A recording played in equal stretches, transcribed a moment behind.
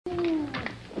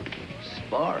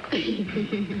spark.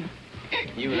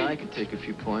 You and I could take a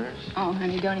few pointers. Oh,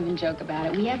 honey, don't even joke about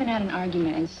it. We haven't had an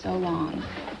argument in so long.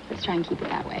 Let's try and keep it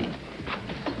that way.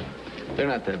 They're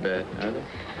not that bad, are they?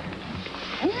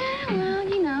 Yeah, well,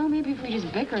 you know, maybe if we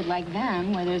just bickered like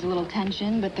them, where there's a little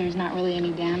tension, but there's not really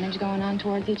any damage going on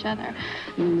towards each other.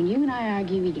 I mean, when you and I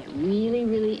argue, we get really,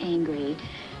 really angry,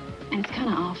 and it's kind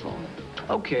of awful.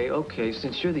 Okay,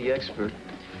 since you're the expert,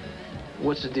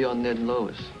 what's the deal on Ned and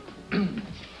Lois?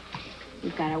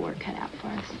 We've got our work cut out for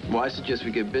us. Well, I suggest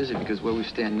we get busy, because where we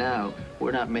stand now,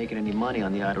 we're not making any money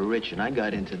on the outer rich, and I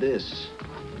got into this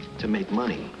to make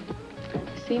money.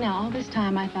 See, now, all this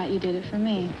time, I thought you did it for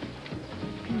me.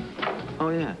 Oh,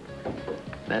 yeah.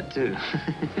 That, too.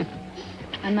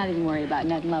 I'm not even worried about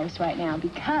Ned and Lois right now,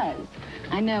 because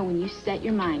I know when you set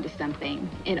your mind to something,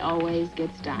 it always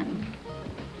gets done.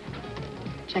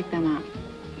 Check them out.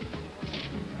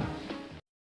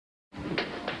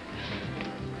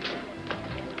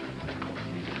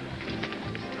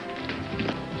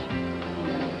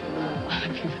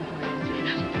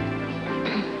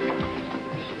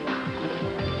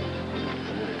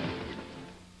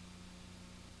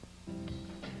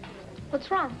 What's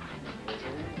wrong?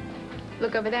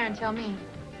 Look over there and tell me.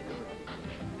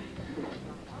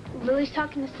 Lily's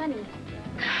talking to Sonny.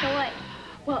 So what?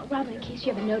 Well, Robin, in case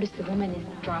you haven't noticed, the woman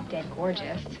is drop-dead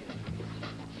gorgeous.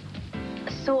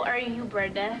 So are you,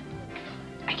 Brenda?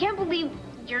 I can't believe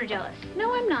you're jealous.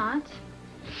 No, I'm not.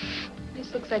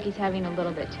 This looks like he's having a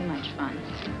little bit too much fun.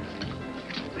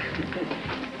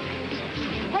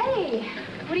 Hey!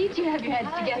 What do you two have your heads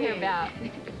together about?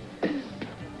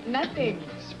 Nothing.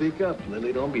 Speak up,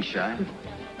 Lily. Don't be shy.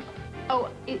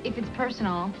 Oh, if it's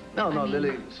personal... No, I mean...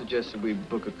 Lily suggested we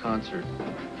book a concert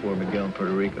for Miguel in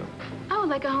Puerto Rico. Oh,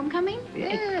 like a homecoming? Yeah.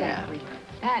 Exactly.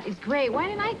 That is great. Why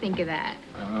didn't I think of that?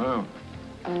 I don't know.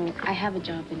 Oh, I have a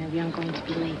job interview. I'm going to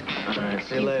be late. All right,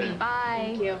 see you later.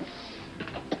 Bye. Thank you.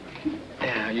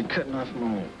 Yeah, you're cutting off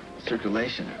my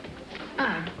circulation.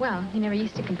 Ah, well, you never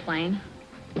used to complain.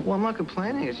 Well, I'm not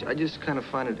complaining. I just kind of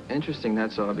find it interesting,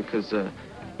 that's all, because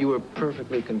you were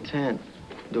perfectly content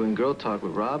doing girl talk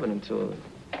with Robin until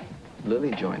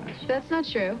Lily joined us. That's not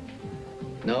true.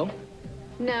 No?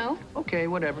 No. Okay,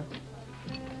 whatever.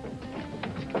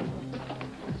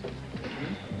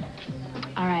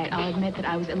 All right, I'll admit that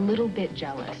I was a little bit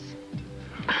jealous.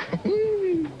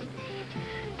 You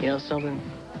know something?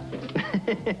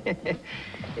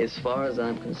 As far as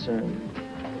I'm concerned,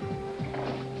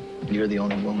 you're the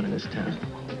only woman in this town.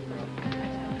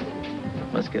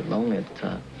 Must get lonely at the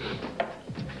top.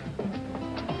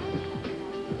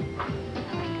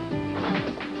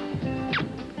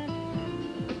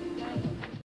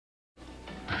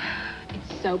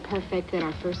 It's so perfect that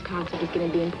our first concert is going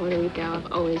to be in Puerto Rico.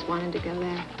 I've always wanted to go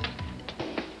there.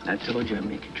 I told you I'd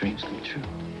make your dreams come true.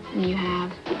 And you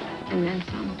have, and then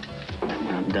some.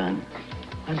 I'm done.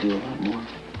 I'll do a lot more.